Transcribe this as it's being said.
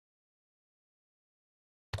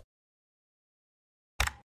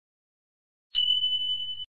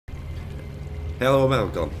Hello,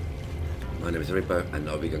 welcome. My name is Ripper, and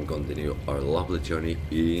now we can continue our lovely journey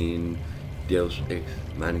in Deus Ex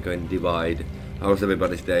Mankind Divide. How's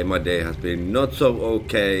everybody's day? My day has been not so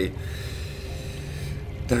okay.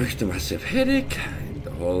 Thanks to massive headache the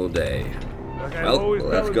whole day. Like well,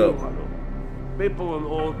 let's go. People in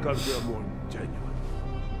all countries are more genuine.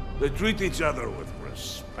 They treat each other with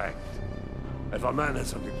respect. If a man has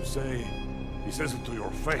something to say, he says it to your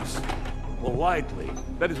face. Politely.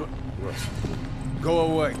 That is what... Go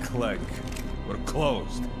away, Clegg. We're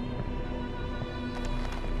closed.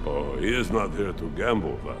 Oh, he is not here to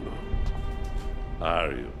gamble, Vanna.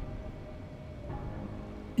 Are you?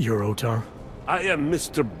 You're Otar? I am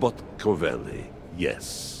Mr. Botkovelli,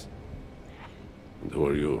 yes. And who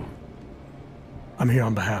are you? I'm here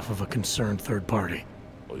on behalf of a concerned third party.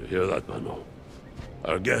 Oh, you hear that, Vanna?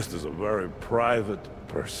 Our guest is a very private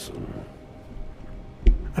person.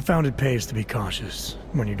 I found it pays to be cautious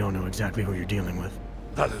when you don't know exactly who you're dealing with.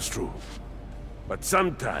 That is true. But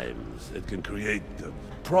sometimes it can create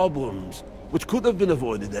problems which could have been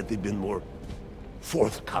avoided had they been more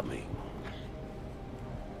forthcoming.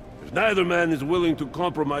 If neither man is willing to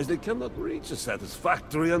compromise, they cannot reach a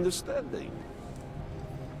satisfactory understanding.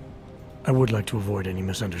 I would like to avoid any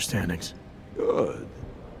misunderstandings. Good.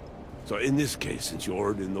 So in this case, since you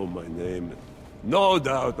already know my name, no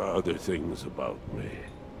doubt other things about me,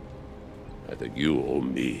 I think you owe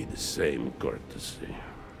me the same courtesy.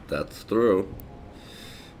 That's true.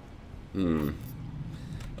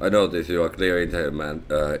 I notice you are a clear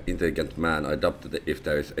intelligent man. I doubt that if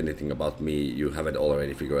there is anything about me you haven't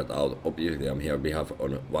already figured out. Obviously I'm here on behalf of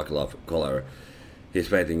Vaclav Koller.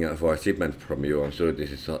 He's waiting for a shipment from you. I'm sure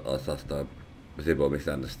this is just a simple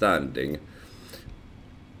misunderstanding.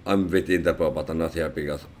 I'm with Interpol, but I'm not here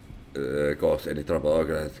because cause any trouble.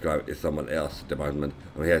 Organized crime is someone else's department.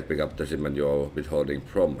 I'm here to pick up the shipment you're withholding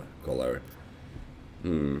from Koller.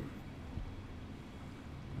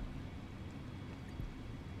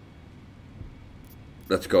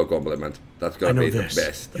 Let's go, compliment. That's gonna be the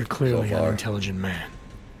best. You're clearly so an intelligent man.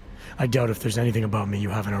 I doubt if there's anything about me you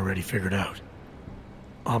haven't already figured out.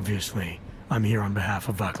 Obviously, I'm here on behalf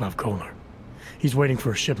of Vaclav Koller. He's waiting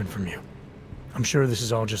for a shipment from you. I'm sure this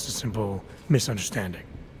is all just a simple misunderstanding.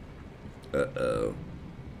 Uh-oh.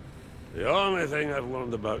 The only thing I've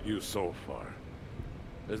learned about you so far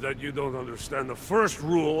is that you don't understand the first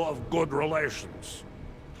rule of good relations.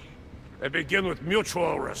 They begin with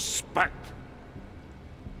mutual respect.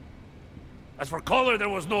 As for Koller, there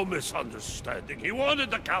was no misunderstanding. He wanted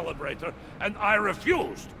the calibrator, and I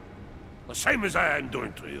refused. The same as I am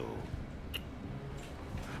doing to you.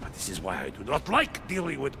 But this is why I do not like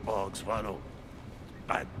dealing with Augs, Vano.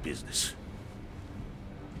 Bad business.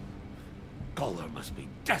 Koller must be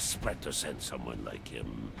desperate to send someone like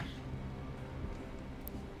him.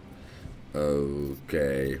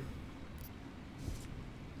 Okay.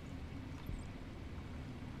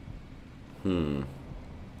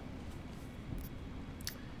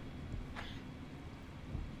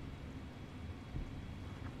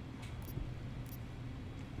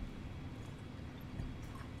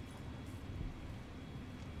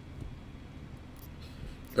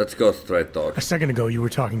 Let's go straight talk. A second ago you were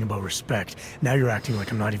talking about respect. Now you're acting like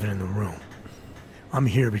I'm not even in the room. I'm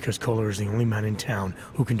here because Koller is the only man in town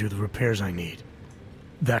who can do the repairs I need.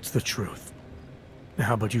 That's the truth. Now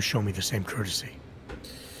how about you show me the same courtesy?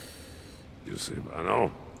 You see,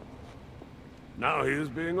 Vano? Now he is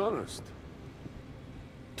being honest.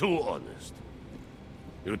 Too honest.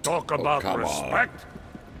 You talk about respect,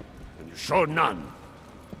 and you show none.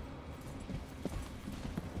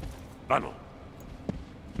 Vano.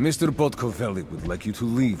 Mr. Botkovelli would like you to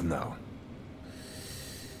leave now.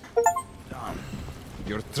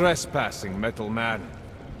 You're trespassing, metal man.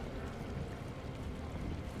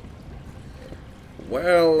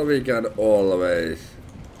 Well, we can always...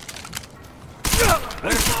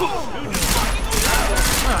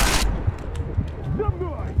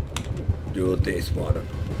 do this one.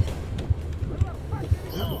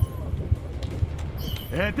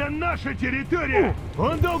 Это наша территория!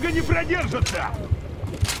 Он долго не продержится!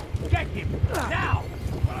 Get him! Now!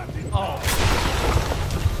 Oh!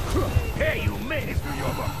 Hey, you made it through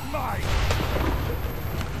your life!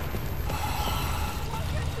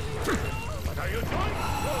 What are you doing?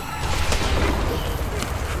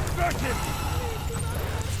 Got him!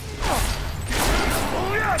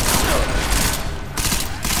 Oh, yes!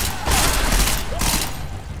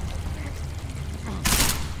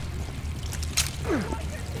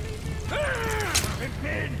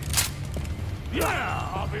 Yeah,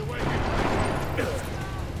 I'll be waiting.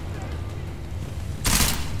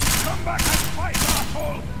 Come back and fight,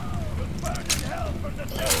 asshole! You'll burn in hell for the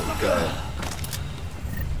sake of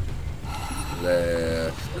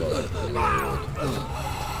Let's collect the loot.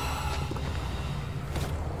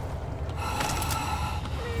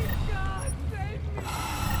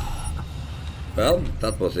 Well,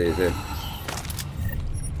 that was easy. There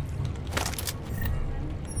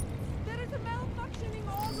is a malfunctioning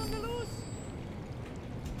org on the loose.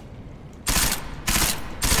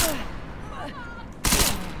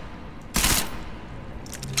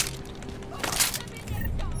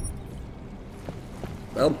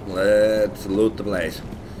 Well, let's loot the place.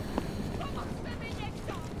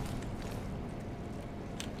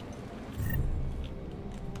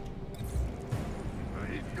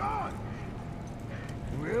 He's gone.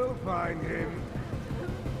 We'll find him.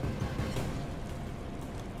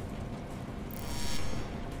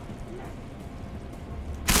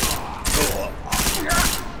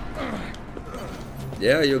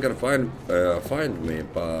 Yeah, you can find me,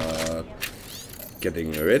 but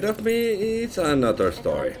getting rid of me is another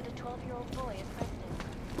story.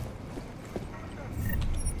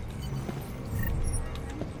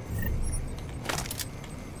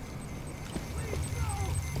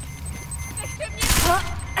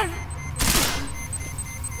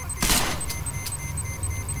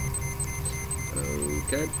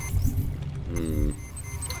 Okay.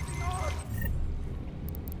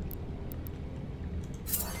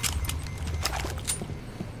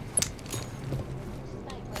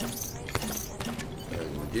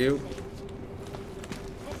 Thank you.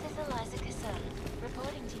 This is Eliza Cassell,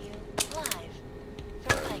 reporting to you live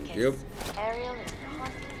from Thank you. Ariel is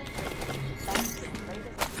constantly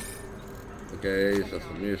Okay, just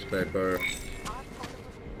a newspaper.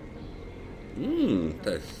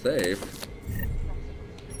 That's safe.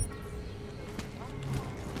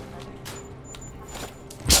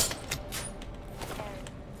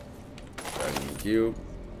 Thank you.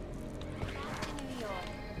 New York,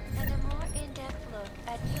 and a more in-depth look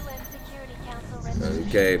at UN Security Council Resolution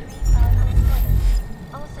Okay.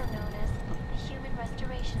 3517, also known as the Human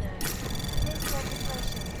Restoration Act. This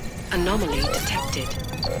legislation Anomaly detected.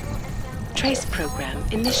 Trace program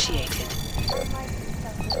initiated.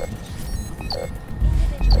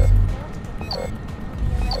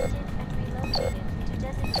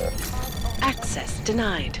 Access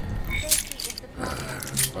denied.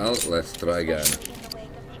 Well, let's try again.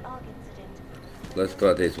 Let's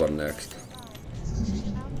try this one next.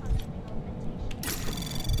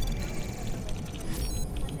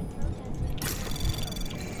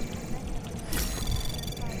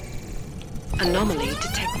 Anomaly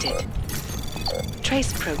detected.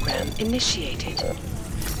 Trace program initiated.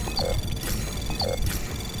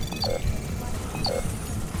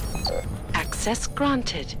 Access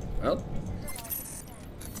granted. Well,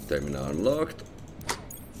 terminal unlocked.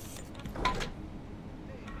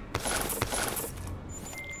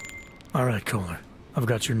 All right, Kohler. I've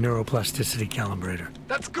got your neuroplasticity calibrator.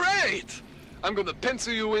 That's great! I'm gonna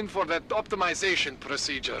pencil you in for that optimization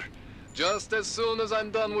procedure. Just as soon as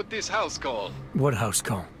I'm done with this house call. What house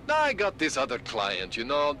call? I got this other client, you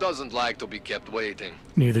know, doesn't like to be kept waiting.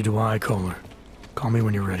 Neither do I, Kohler. Call me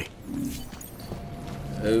when you're ready.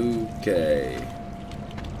 Okay.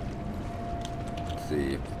 Let's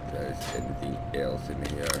see if there's anything else in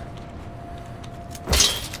here.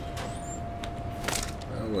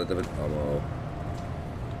 A little bit ammo.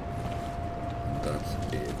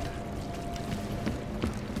 That's it.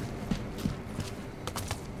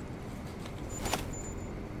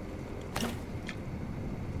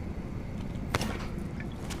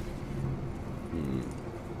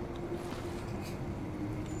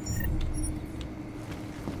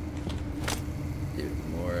 Give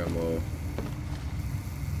more ammo.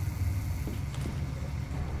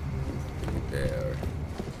 There.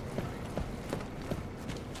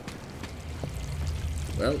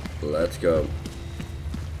 Well, let's go.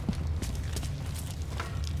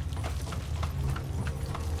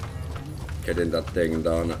 Getting that thing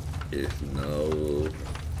done is no...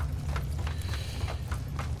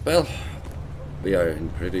 Well, we are in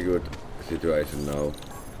pretty good situation now.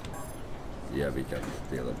 Yeah, we can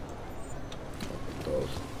still open those.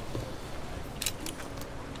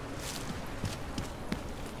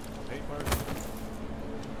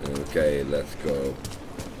 Okay, let's go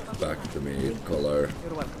back to me color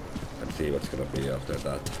and see what's gonna be after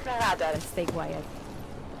that. Radar, stay quiet.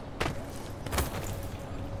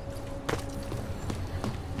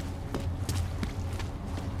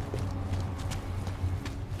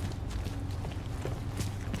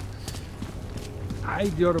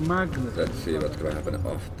 Hide your magnet. Let's see what's gonna happen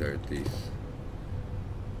after this.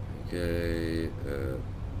 Okay,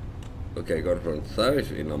 okay, confront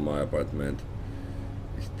Cyrus in my apartment.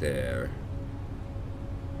 Is there?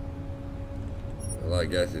 Well, I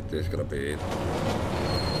guess it is gonna be it.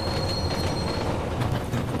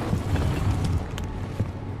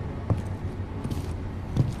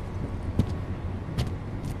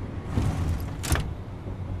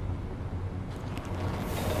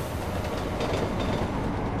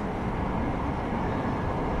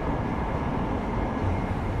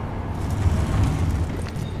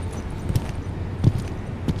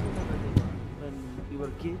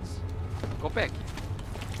 Kids? Go back.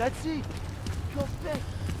 That's it. Go back.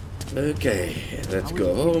 Okay, let's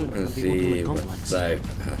go home and see what Dive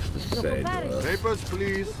has to say to us. Papers,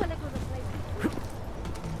 please.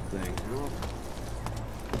 Thank you.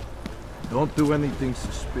 Don't do anything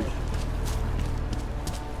suspicious.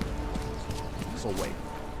 So wait.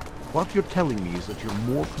 What you're telling me is that you're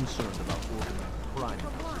more concerned about organized crime.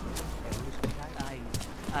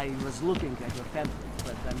 I was looking at your family,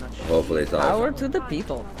 but I'm not sure. Hopefully it's Power awesome. to the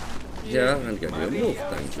people. Yeah, and get your move,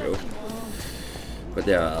 thank you. But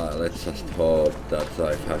yeah, let's just hope that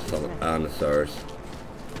Dive has some answers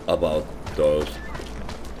about those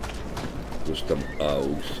custom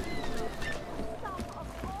augs.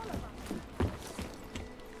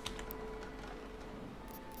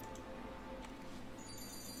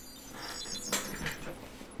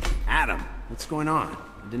 Adam, what's going on?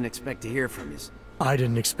 I didn't expect to hear from you. I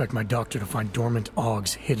didn't expect my doctor to find dormant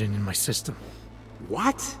augs hidden in my system.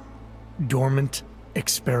 What? Dormant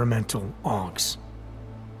experimental augs.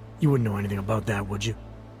 You wouldn't know anything about that, would you?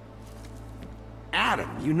 Adam,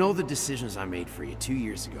 you know the decisions I made for you 2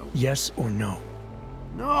 years ago. Yes or no?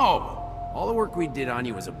 No! All the work we did on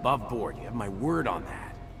you was above board. You have my word on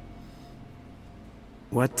that.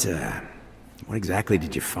 What exactly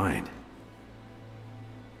did you find?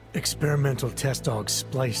 Experimental test augs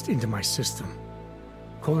spliced into my system.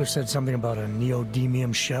 Kohler said something about a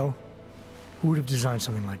neodymium shell. Who would have designed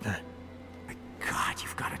something like that? My God,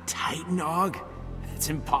 you've got a Titan aug? It's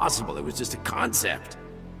impossible. It was just a concept.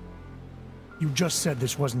 You just said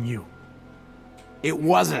this wasn't you. It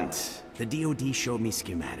wasn't. The DoD showed me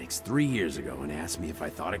schematics 3 years ago and asked me if I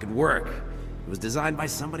thought it could work. It was designed by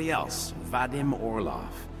somebody else, Vadim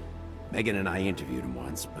Orlov. Megan and I interviewed him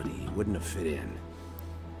once, but he wouldn't have fit in.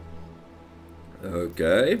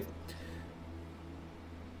 Okay.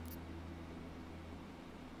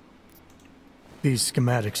 These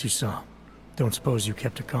schematics you saw. Don't suppose you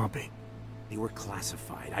kept a copy? They were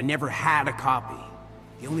classified. I never had a copy.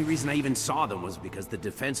 The only reason I even saw them was because the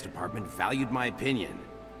Defense Department valued my opinion.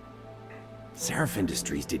 Seraph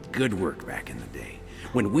Industries did good work back in the day.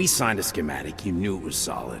 When we signed a schematic, you knew it was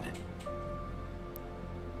solid.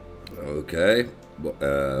 Okay.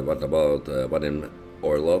 What about Vadim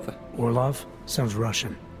Orlov? Orlov? Sounds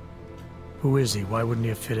Russian. Who is he? Why wouldn't he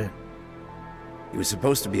have fit in? He was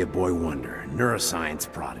supposed to be a boy wonder,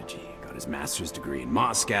 neuroscience prodigy. Got his master's degree in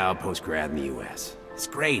Moscow, post-grad in the US. His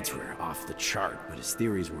grades were off the chart, but his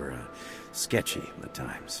theories were sketchy at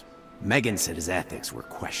times. Megan said his ethics were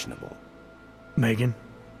questionable. Megan?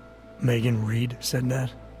 Megan Reed said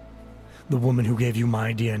that? The woman who gave you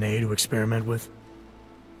my DNA to experiment with?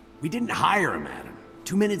 We didn't hire him, Adam.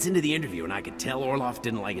 2 minutes into the interview, and I could tell Orlov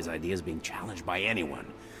didn't like his ideas being challenged by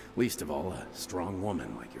anyone. Least of all, a strong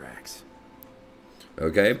woman like your ex.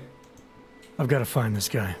 Okay. I've got to find this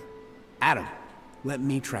guy. Adam, let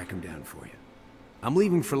me track him down for you. I'm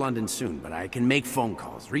leaving for London soon, but I can make phone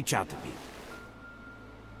calls, reach out to people.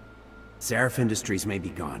 Seraph Industries may be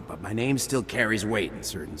gone, but my name still carries weight in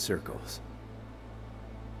certain circles.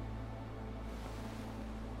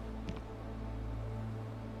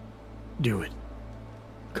 Do it.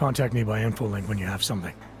 Contact me by infolink when you have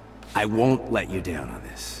something. I won't let you down on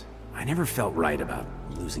this. I never felt right about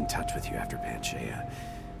losing touch with you after Panchaea.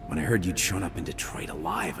 When I heard you'd shown up in Detroit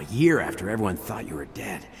alive a year after everyone thought you were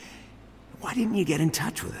dead. Why didn't you get in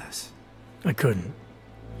touch with us? I couldn't.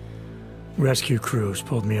 Rescue crews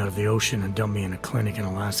pulled me out of the ocean and dumped me in a clinic in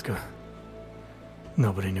Alaska.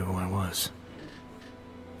 Nobody knew who I was.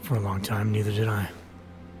 For a long time, neither did I.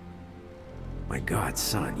 My God,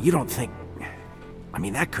 son, you don't think... I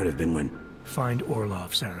mean, that could have been when... Find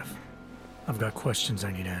Orlov, Seraph. I've got questions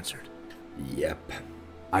I need answered. Yep.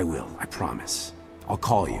 I will, I promise. I'll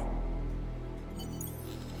call you.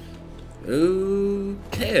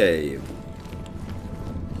 Okay.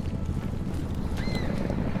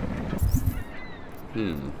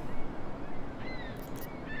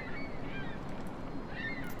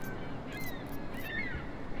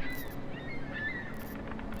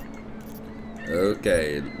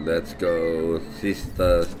 Okay, let's go.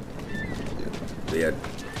 Sister. Weird.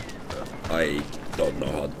 I don't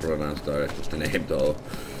know how to pronounce the rest of the name though.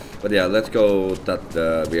 But yeah, let's go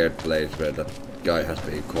that weird place where that guy has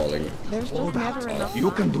been calling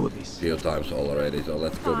You can do this. a few times already, so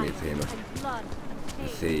let's go meet him.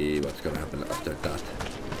 See what's gonna happen after that.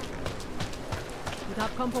 Would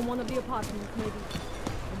have come from one of the apartments, maybe.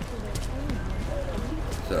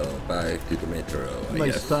 So back to the metro, I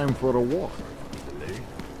Nice guess. time for a walk.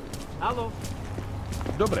 Hello.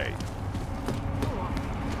 Добрый.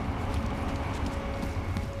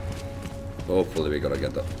 Hopefully we're gonna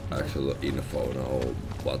get the actual info now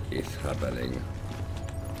what is happening.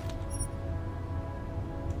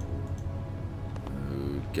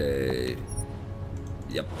 Okay.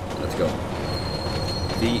 Yep, let's go.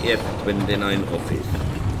 DF29 office.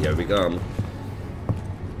 Here we come.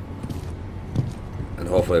 And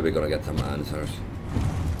hopefully we're gonna get some answers.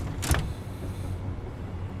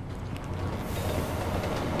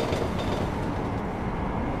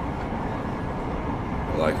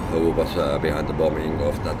 Like who was behind the bombing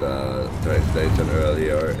of that train station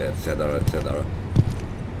earlier, etc, etc.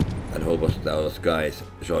 And who was those guys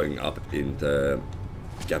showing up in the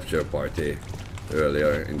capture party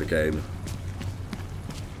earlier in the game.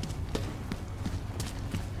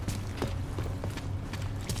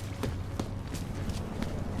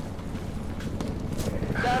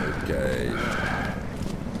 Okay.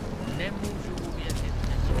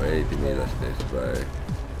 So 80 meters this way.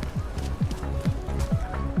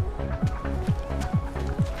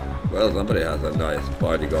 Well, somebody has a nice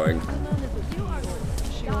party going.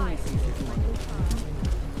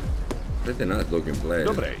 Pretty nice looking place.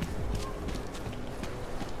 Добрый.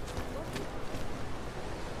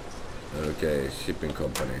 Okay, shipping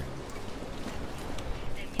company.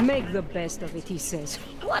 Make the best of it, he says.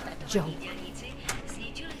 What a joke.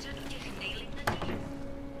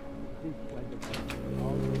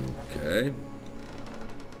 Okay.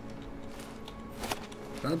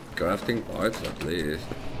 Not crafting parts at least.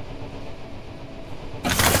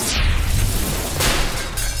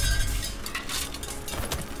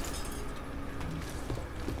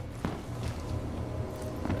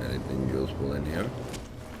 Anything useful in here?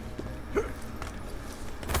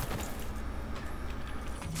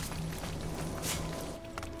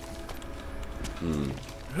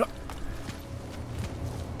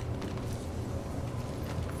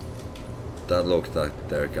 That looks like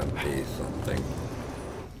there can be something.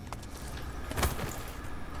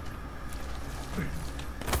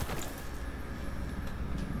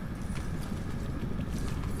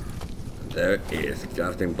 There is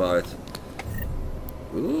crafting parts.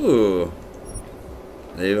 Ooh,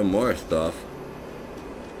 even more stuff.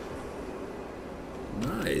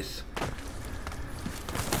 Nice.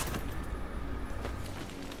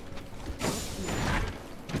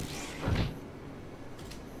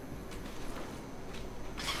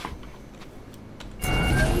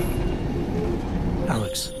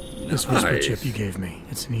 Alex, this whisper chip you gave me,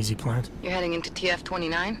 it's an easy plant. You're heading into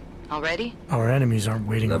TF-29 already? Our enemies aren't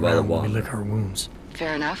waiting Level around when we one. lick our wounds.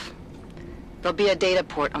 Fair enough. There'll be a data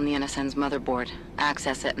port on the NSN's motherboard.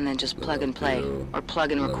 Access it and then just plug and play. two. Or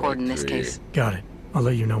plug and Level record in this three. case. Got it. I'll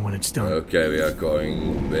let you know when it's done. Okay, we are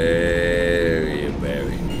going very,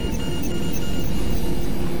 very deep.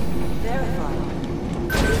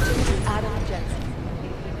 Adam Jensen.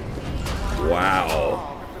 Wow.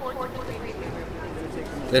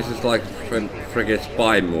 This is like a friggin'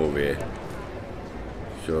 spy movie.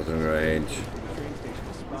 Shooting range.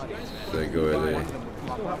 Security.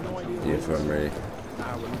 Infirmary.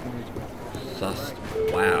 Sus.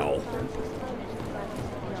 Wow.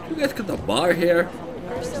 You guys got a bar here?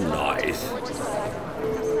 Nice.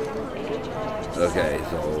 Okay,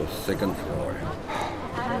 so second floor.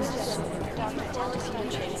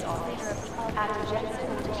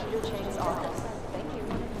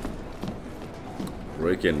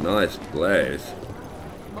 Freaking nice place.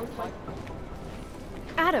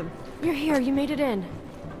 Adam, you're here. You made it in.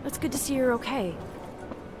 It's good to see you're okay.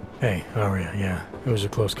 Hey, Aria, yeah, it was a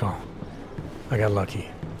close call. I got lucky.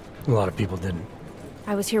 A lot of people didn't.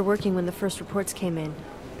 I was here working when the first reports came in.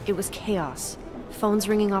 It was chaos. Phones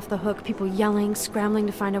ringing off the hook, people yelling, scrambling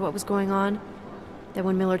to find out what was going on. Then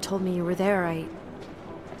when Miller told me you were there,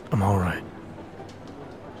 I'm alright.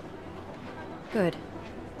 Good.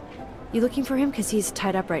 You looking for him? Because he's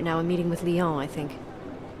tied up right now and meeting with Leon, I think.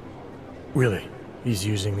 Really? He's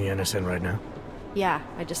using the NSN right now? Yeah,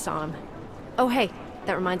 I just saw him. Oh, hey,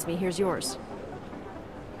 that reminds me, here's yours.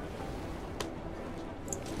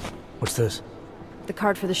 What's this? The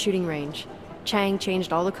card for the shooting range. Chang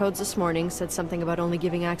changed all the codes this morning, said something about only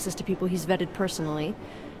giving access to people he's vetted personally.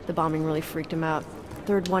 The bombing really freaked him out.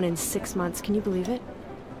 Third one in 6 months, can you believe it?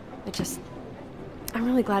 I'm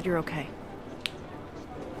really glad you're okay.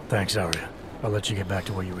 Thanks, Aria. I'll let you get back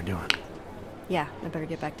to what you were doing. Yeah, I better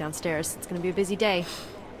get back downstairs. It's gonna be a busy day.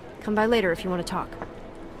 Come by later if you want to talk.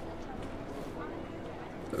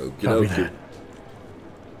 Okay.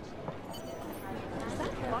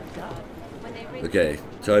 Okay,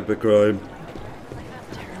 cybercrime.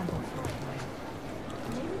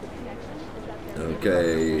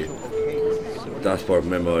 Okay, Dashboard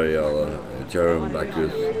Memorial, Jerome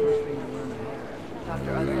Bacchus.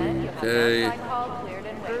 Okay. I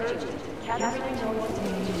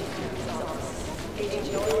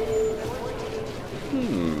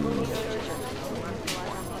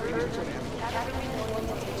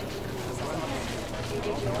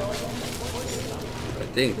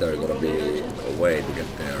think there's gonna be a way to get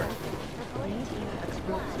there.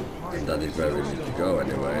 And that is where we need to go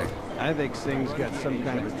anyway. I think Singh's got some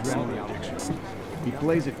kind of adrenaline addiction. He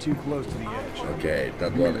plays it too close to the edge. Okay,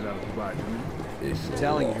 that one is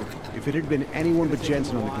telling you, if it had been anyone but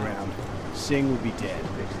Jensen on the ground, Singh would be dead.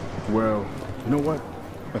 Well, you know what?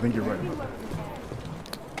 I think you're right about that.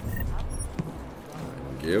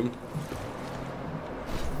 Thank you.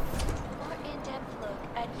 More in-depth look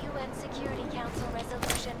at UN Security Council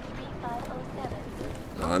Resolution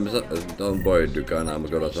 3507. Don't worry, Dukan, I'm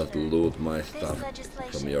gonna just loot my stuff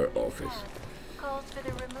from your office. Calls for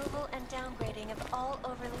the removal and downgrading of all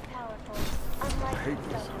overly powerful,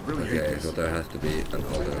 unlicensed Okay, so there has to be an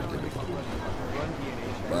alternative.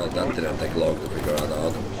 Well, that didn't take long to figure it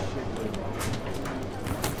out.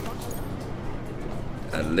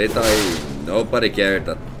 And literally nobody cared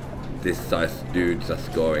that this size dude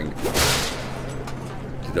just going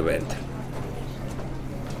to the vent.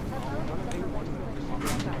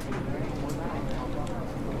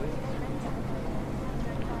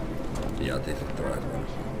 Yeah, this is the right one.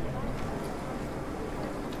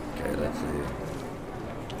 Okay, let's see.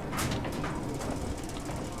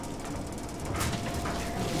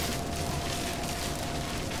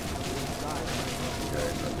 Okay,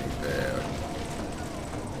 nothing there.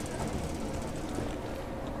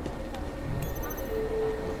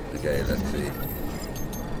 Okay, let's see.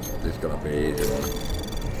 This is gonna be easy one.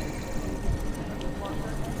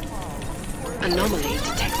 Anomaly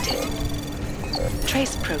detected.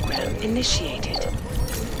 Trace program initiated.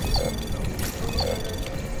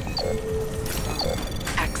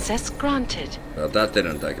 Access granted. Well, that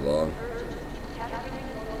didn't take long.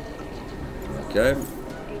 Okay.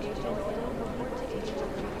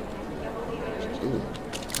 Ooh,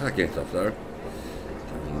 hacking stuff there.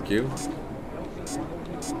 Thank you.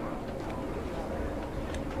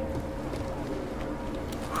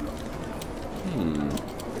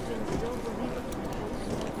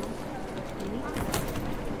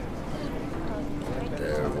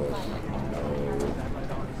 There was no...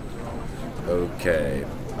 Okay.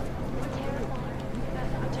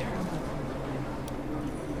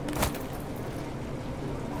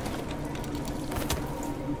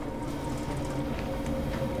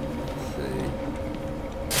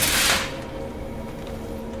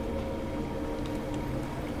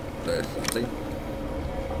 There's something.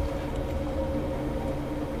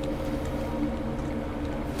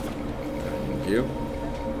 Thank you.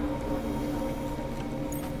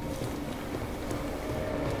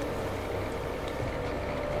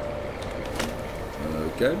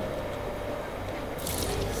 Okay.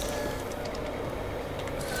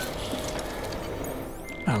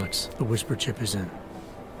 Alex, the whisper chip is in.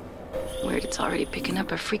 Word, it's already picking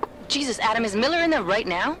up a freak. Jesus, Adam, is Miller in there right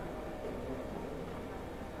now?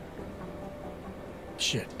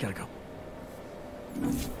 Shit, gotta go.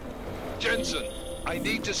 Jensen, I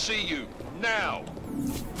need to see you, now!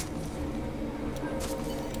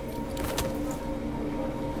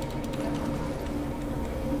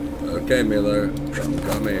 Okay, Miller, I'm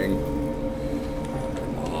coming.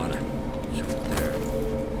 Come on, shoot there.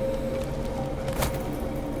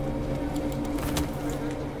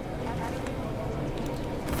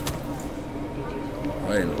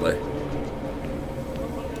 Finally.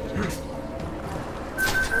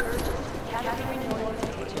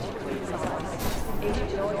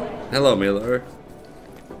 Hello, Miller.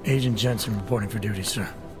 Agent Jensen reporting for duty, sir.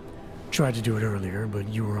 Tried to do it earlier, but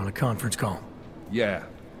you were on a conference call. Yeah,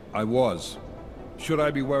 I was. Should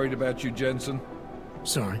I be worried about you, Jensen?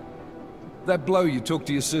 Sorry. That blow you took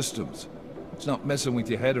to your systems. It's not messing with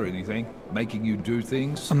your head or anything, making you do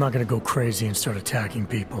things. I'm not gonna go crazy and start attacking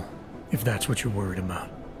people, if that's what you're worried about.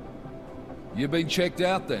 You've been checked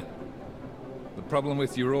out then. The problem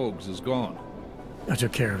with your orgs is gone. I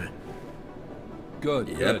took care of it. Good,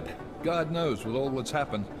 Yep. good. God knows with all that's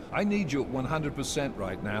happened, I need you at 100%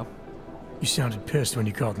 right now. You sounded pissed when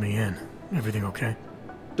you called me in. Everything okay?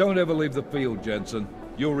 Don't ever leave the field, Jensen.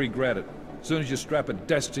 You'll regret it. As soon as you strap a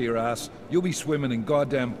desk to your ass, you'll be swimming in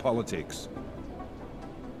goddamn politics.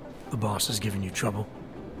 The boss is giving you trouble?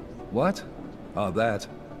 What? Oh, that.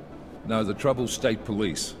 No, the trouble's state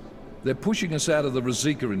police. They're pushing us out of the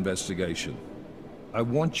Ruzicka investigation. I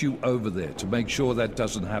want you over there to make sure that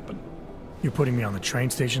doesn't happen. You're putting me on the train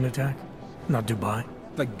station attack? Not Dubai?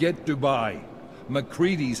 Forget Dubai.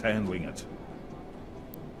 McCready's handling it.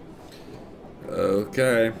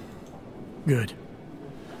 Okay. Good.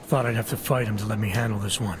 Thought I'd have to fight him to let me handle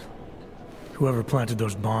this one. Whoever planted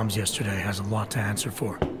those bombs yesterday has a lot to answer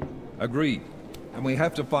for. Agreed. And we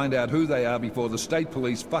have to find out who they are before the state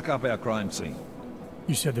police fuck up our crime scene.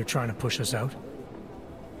 You said they're trying to push us out?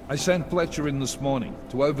 I sent Fletcher in this morning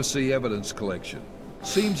to oversee evidence collection.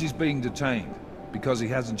 Seems he's being detained, because he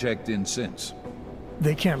hasn't checked in since.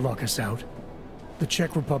 They can't lock us out. The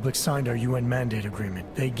Czech Republic signed our UN mandate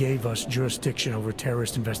agreement. They gave us jurisdiction over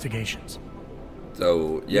terrorist investigations.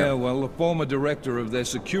 So, yeah, well, the former director of their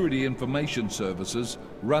security information services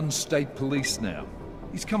runs state police now.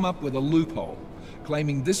 He's come up with a loophole,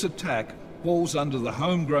 claiming this attack falls under the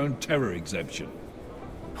homegrown terror exemption.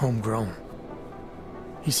 Homegrown?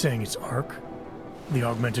 He's saying it's ARC? The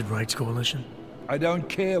Augmented Rights Coalition? I don't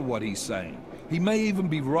care what he's saying. He may even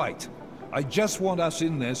be right. I just want us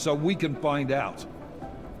in there so we can find out.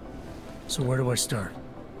 So where do I start?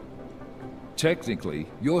 Technically,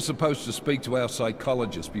 you're supposed to speak to our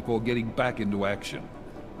psychologist before getting back into action.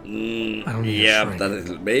 Yeah, that is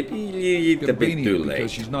maybe a bit too late.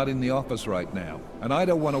 Because she's not in the office right now, and I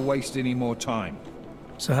don't want to waste any more time.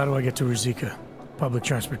 So how do I get to Ruzicka? Public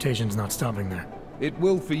transportation's not stopping there. It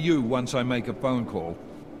will for you once I make a phone call.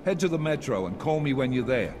 Head to the metro and call me when you're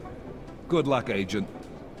there. Good luck, Agent.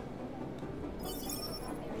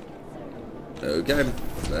 Okay,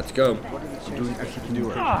 let's go.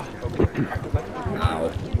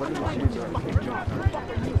 Ow.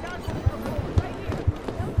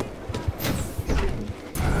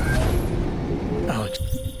 Alex,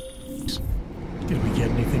 did we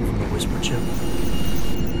get anything from the Whisper chip?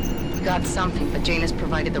 We got something, but Jane has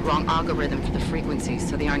provided the wrong algorithm for the frequencies,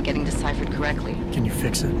 so they aren't getting deciphered correctly. Can you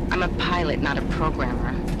fix it? I'm a pilot, not a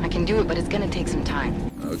programmer. I can do it, but it's gonna take some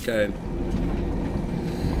time. Okay.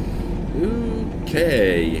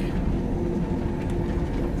 Okay.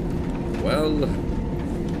 Well,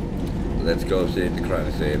 let's go see the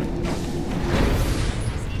crime scene.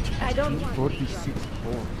 I don't 46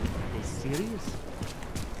 4. Are they serious?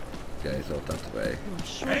 Okay, so that way.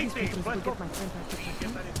 want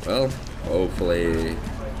Well, hopefully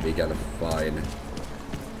we can find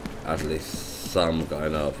at least some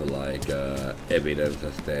kind of like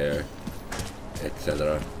evidence there,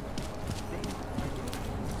 etc.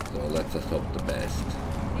 So let's just hope the best.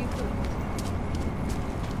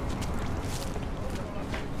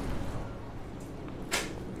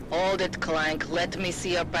 Hold it, Clank. Let me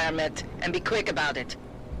see your permit, and be quick about it.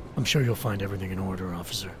 I'm sure you'll find everything in order,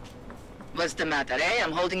 officer. What's the matter, eh?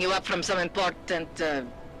 I'm holding you up from some important,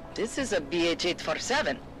 This is a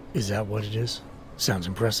BH-847. Is that what it is? Sounds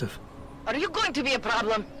impressive. Are you going to be a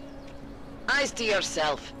problem? Eyes to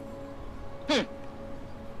yourself. You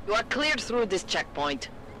are cleared through this checkpoint.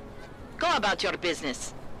 Go about your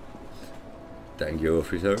business. Thank you,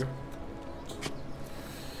 officer.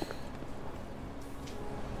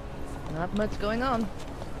 Not much going on.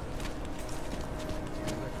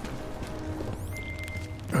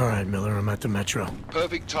 All right, Miller, I'm at the metro.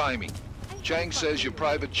 Perfect timing. Chang says your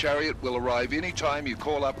private chariot will arrive any time you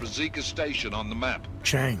call up Ruzicka Station on the map.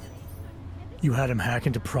 Chang, you had him hack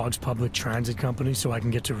into Prague's public transit company so I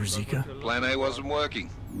can get to Ruzicka? Plan A wasn't working.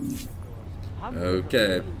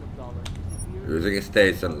 Okay. Ruzicka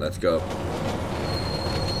Station, let's go.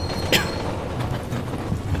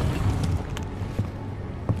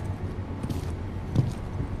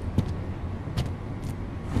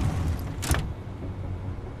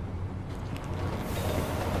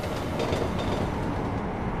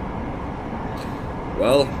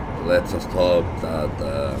 Well, let's just hope that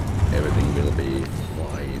everything will be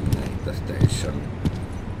fine at the station.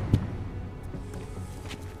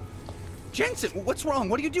 Jensen, what's wrong?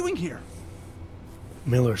 What are you doing here?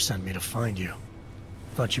 Miller sent me to find you.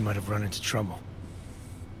 Thought you might have run into trouble.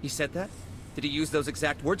 He said that? Did he use those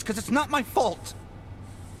exact words? Because it's not my fault!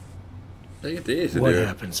 It is, what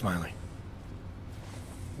happened, Smiley?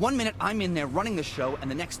 1 minute I'm in there running the show, and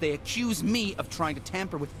the next they accuse me of trying to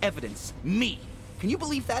tamper with evidence. Me! Can you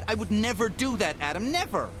believe that? I would never do that, Adam.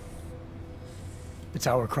 Never! It's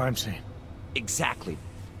our crime scene. Exactly.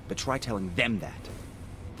 But try telling them that.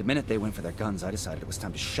 The minute they went for their guns, I decided it was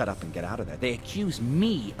time to shut up and get out of there. They accuse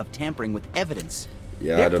me of tampering with evidence.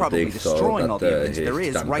 Yeah, They're I don't probably think destroying so, all the evidence there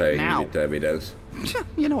is right now. With evidence.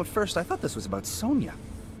 You know, at first I thought this was about Sonia.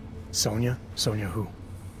 Sonia? Sonia who?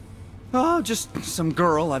 Oh, just some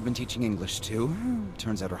girl I've been teaching English to.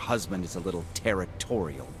 Turns out her husband is a little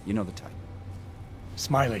territorial. You know the type.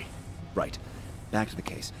 Smiley. Right. Back to the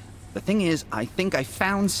case. The thing is, I think I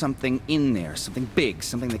found something in there. Something big.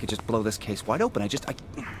 Something that could just blow this case wide open. I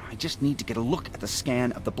just need to get a look at the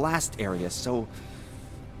scan of the blast area, so...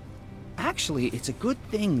 Actually, it's a good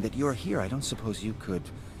thing that you're here. I don't suppose you could...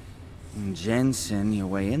 Jensen your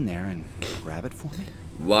way in there and grab it for me?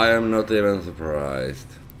 Why, I'm not even surprised.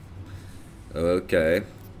 Okay.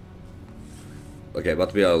 Okay,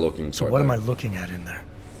 what we are looking for. So what am I looking at in there?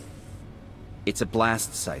 It's a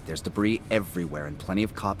blast site. There's debris everywhere, and plenty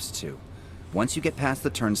of cops too. Once you get past the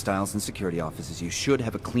turnstiles and security offices, you should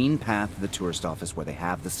have a clean path to the tourist office where they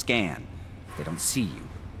have the scan. They don't see you.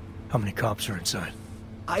 How many cops are inside?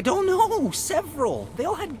 I don't know. Several. They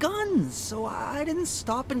all had guns, so I didn't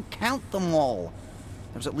stop and count them all.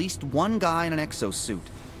 There was at least one guy in an exosuit.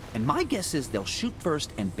 And my guess is they'll shoot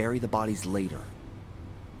first and bury the bodies later.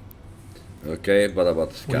 Okay, what about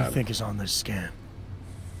the scan? What do you think is on this scan?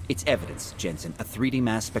 It's evidence, Jensen. A 3D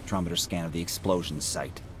mass spectrometer scan of the explosion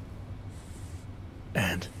site.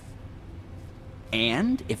 And?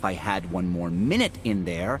 And if I had one more minute in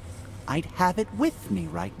there, I'd have it with me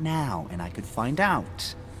right now, and I could find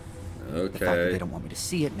out. Okay. The fact that they don't want me to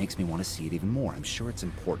see it makes me want to see it even more. I'm sure it's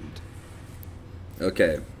important.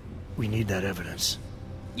 Okay. We need that evidence.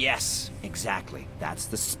 Yes, exactly. That's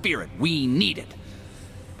the spirit. We need it.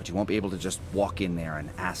 But you won't be able to just walk in there and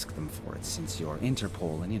ask them for it, since you're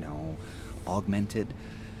Interpol and, you know, augmented.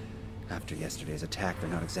 After yesterday's attack, they're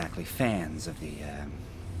not exactly fans of the,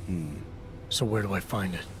 So where do I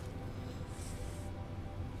find it?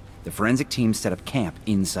 The forensic team set up camp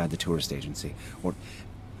inside the tourist agency, or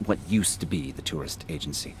what used to be the tourist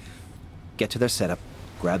agency. Get to their setup,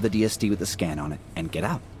 grab the DSD with the scan on it, and get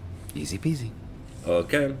out. Easy peasy.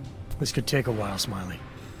 Okay. This could take a while, Smiley.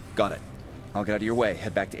 Got it. I'll get out of your way,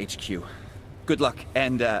 head back to HQ. Good luck,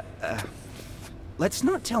 and, let's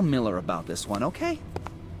not tell Miller about this one, okay?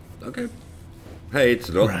 Okay. Hey,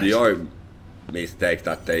 it's not your mistake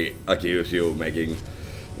that they accuse you making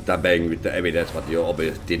tampering with the evidence, but you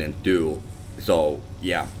obviously didn't do. So,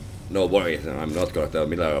 yeah, no worries, and I'm not gonna tell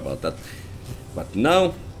Miller about that. But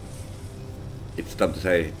now, it's time to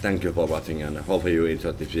say thank you for watching, and hopefully you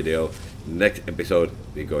enjoyed this video. Next episode,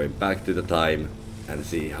 we're going back to the time and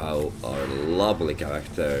see how our lovely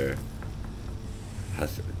character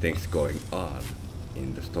has things going on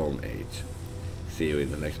in the Stone Age. See you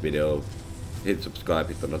in the next video. Hit subscribe,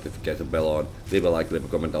 hit the notification bell on, leave a like, leave a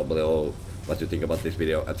comment down below what you think about this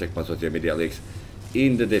video, and check my social media links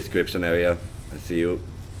in the description area. And see you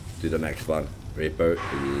to the next one. Reaper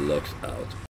looks out.